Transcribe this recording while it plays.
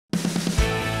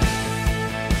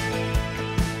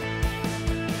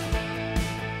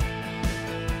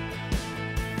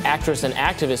Actress and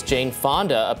activist Jane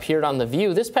Fonda appeared on The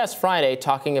View this past Friday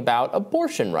talking about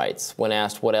abortion rights. When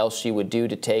asked what else she would do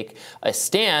to take a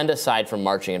stand aside from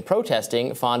marching and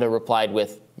protesting, Fonda replied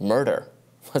with murder.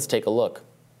 Let's take a look.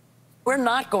 We're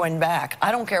not going back.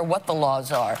 I don't care what the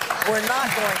laws are. We're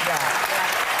not going back.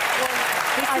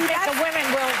 I think the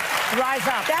women will rise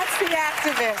up. That's the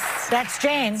activist. That's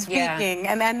Jane speaking,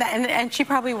 and she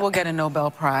probably will get a Nobel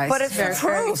Prize. But it's the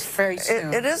truth. Very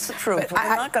soon. It is the truth. We're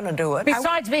not going to do it.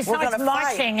 Besides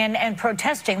marching and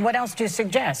protesting, what else do you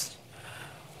suggest?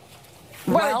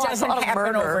 Well, it doesn't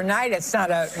happen overnight. It's not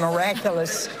a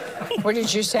miraculous. What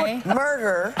did you say?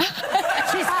 Murder.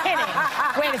 She's kidding.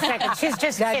 Wait a second. She's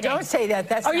just kidding. Don't say that.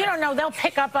 That's you don't know. They'll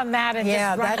pick up on that and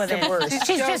just run with it. That's the worst.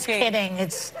 She's just kidding.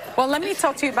 It's well. Let me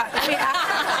talk to you about.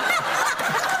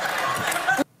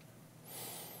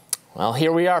 Well,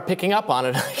 here we are picking up on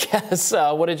it, I guess.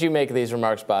 What did you make of these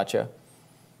remarks, Batya?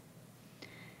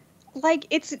 Like,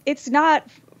 it's not.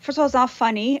 First of all, it's not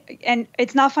funny, and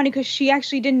it's not funny because she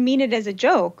actually didn't mean it as a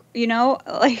joke, you know,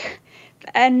 like,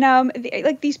 and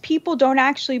like these people don't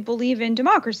actually believe in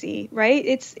democracy, right?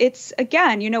 It's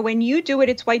again, you know, when you do it,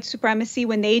 it's white supremacy.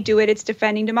 When they do it, it's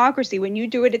defending democracy. When you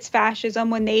do it, it's fascism.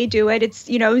 When they do it, it's,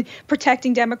 you know,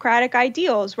 protecting democratic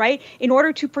ideals, right? In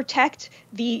order to protect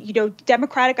the, you know,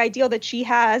 democratic ideal that she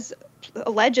has,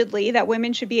 allegedly, that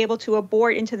women should be able to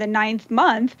abort into the 9th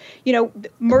month, you know,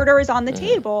 murder is on the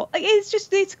table. Like,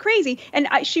 it's crazy. And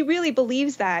she really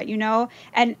believes that, you know,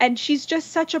 and she's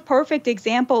just such a perfect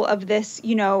example of this,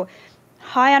 you know,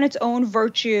 high on its own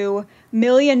virtue,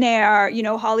 millionaire, you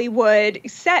know, Hollywood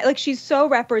set. Like, she's so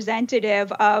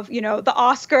representative of, you know, the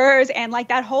Oscars and like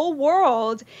that whole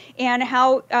world, and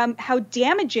how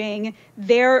damaging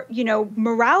their, you know,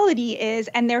 morality is,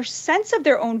 and their sense of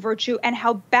their own virtue, and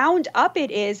how bound up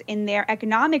it is in their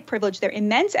economic privilege, their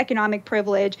immense economic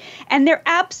privilege, and their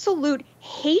absolute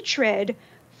hatred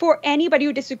for anybody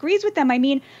who disagrees with them. I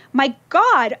mean, my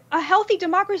God, a healthy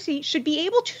democracy should be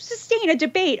able to sustain a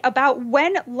debate about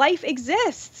when life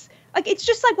exists. Like, it's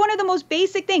just like one of the most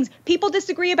basic things. People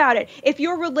disagree about it. If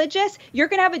you're religious, you're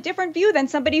going to have a different view than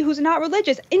somebody who's not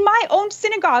religious. In my own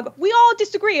synagogue, we all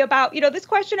disagree about, you know, this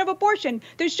question of abortion.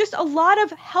 There's just a lot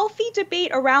of healthy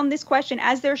debate around this question,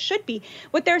 as there should be.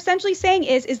 What they're essentially saying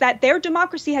is that their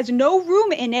democracy has no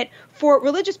room in it for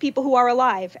religious people who are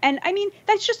alive. And I mean,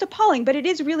 that's just appalling, but it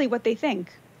is really what they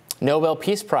think. Nobel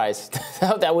Peace Prize.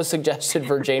 That was suggested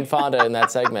for Jane Fonda in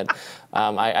that segment.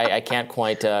 I can't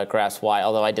quite grasp why,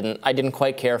 although I didn't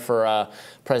quite care for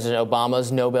President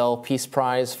Obama's Nobel Peace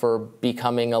Prize for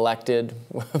becoming elected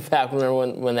back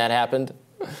when that happened.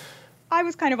 I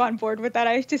was kind of on board with that,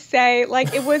 I have to say.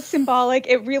 Like, it was symbolic.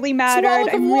 It really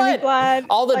mattered. I'm really glad.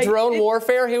 All the drone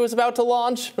warfare he was about to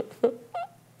launch?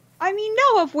 I mean,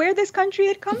 no, of where this country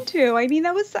had come to. I mean,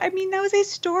 that was a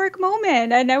historic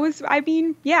moment.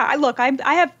 And yeah, look, I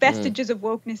have vestiges of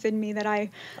wokeness in me that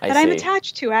I'm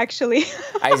attached to, actually.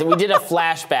 We did a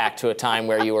flashback to a time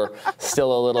where you were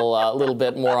still a little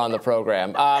bit more on the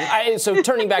program. So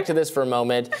turning back to this for a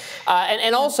moment,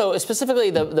 and also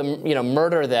specifically the you know,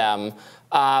 murder them.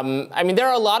 I mean, there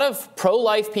are a lot of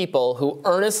pro-life people who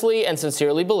earnestly and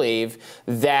sincerely believe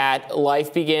that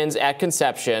life begins at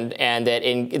conception, and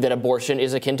that abortion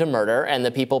is akin to murder, and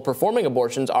the people performing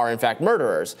abortions are in fact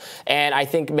murderers. And I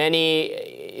think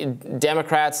many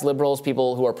Democrats, liberals,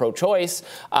 people who are pro-choice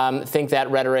think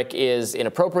that rhetoric is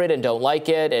inappropriate and don't like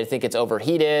it, and think it's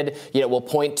overheated. You know, will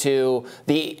point to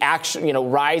the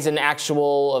rise in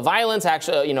actual violence,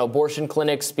 abortion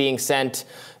clinics being sent.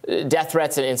 Death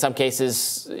threats, and in some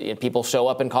cases, people show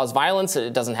up and cause violence.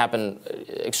 It doesn't happen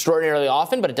extraordinarily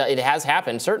often, but it has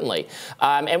happened, certainly.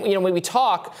 And you know, when we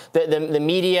talk, the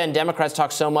media and Democrats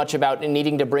talk so much about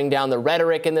needing to bring down the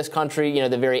rhetoric in this country. You know,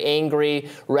 the very angry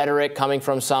rhetoric coming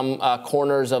from some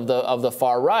corners of the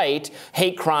far right,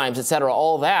 hate crimes, et cetera,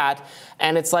 all that.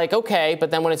 And it's like, okay,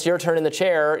 but then when it's your turn in the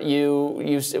chair,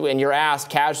 and you're asked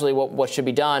casually what should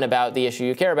be done about the issue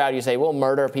you care about, you say, well,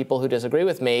 murder people who disagree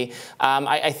with me.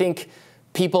 I think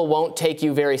people won't take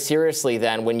you very seriously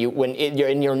then when you're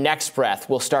in your next breath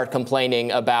will start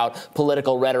complaining about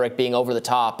political rhetoric being over the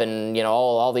top, and you know,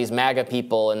 all these MAGA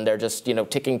people, and they're just, you know,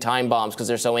 ticking time bombs because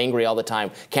they're so angry all the time.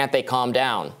 Can't they calm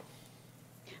down?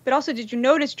 But also, did you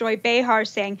notice Joy Behar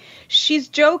saying she's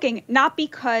joking, not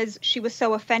because she was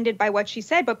so offended by what she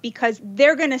said, but because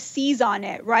they're going to seize on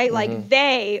it, right?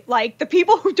 Mm-hmm. Like the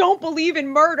people who don't believe in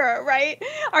murder, right,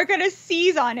 are going to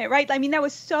seize on it, right? I mean, that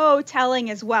was so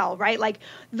telling as well, right? Like,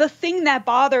 the thing that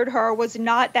bothered her was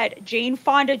not that Jane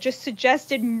Fonda just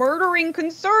suggested murdering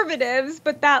conservatives,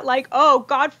 but that, like, oh,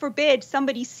 God forbid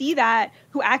somebody see that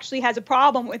who actually has a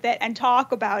problem with it and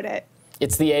talk about it.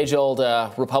 It's the age-old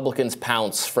Republicans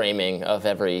pounce framing of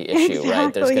every issue,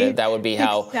 exactly. right? That would be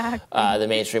how the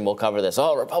mainstream will cover this.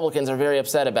 Oh, Republicans are very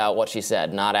upset about what she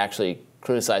said, not actually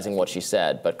criticizing what she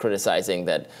said, but criticizing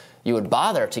that you would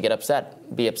bother to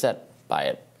be upset by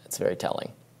it. It's very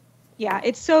telling. Yeah,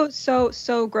 it's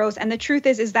so gross. And the truth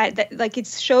is that like it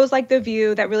shows like The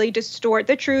View that really distort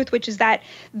the truth, which is that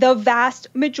the vast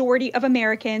majority of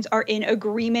Americans are in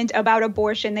agreement about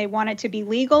abortion. They want it to be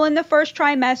legal in the first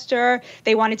trimester.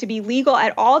 They want it to be legal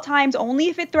at all times, only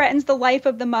if it threatens the life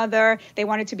of the mother. They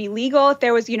want it to be legal if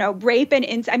there was, rape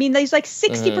and I mean, there's like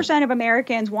 60% of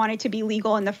Americans want it to be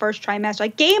legal in the first trimester.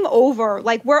 Like game over.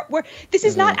 Like this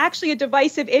is not actually a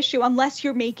divisive issue unless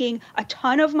you're making a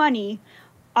ton of money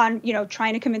on,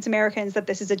 trying to convince Americans that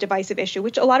this is a divisive issue,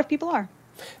 which a lot of people are.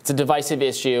 It's a divisive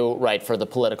issue, right, for the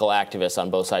political activists on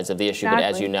both sides of the issue. Exactly.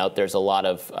 But as you note, there's a lot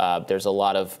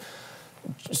of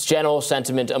general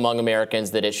sentiment among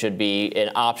Americans that it should be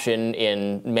an option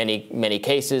in many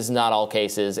cases, not all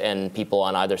cases, and people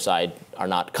on either side are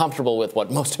not comfortable with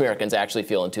what most Americans actually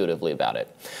feel intuitively about it.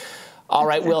 All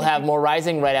right, we'll have more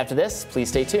Rising right after this. Please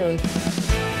stay tuned.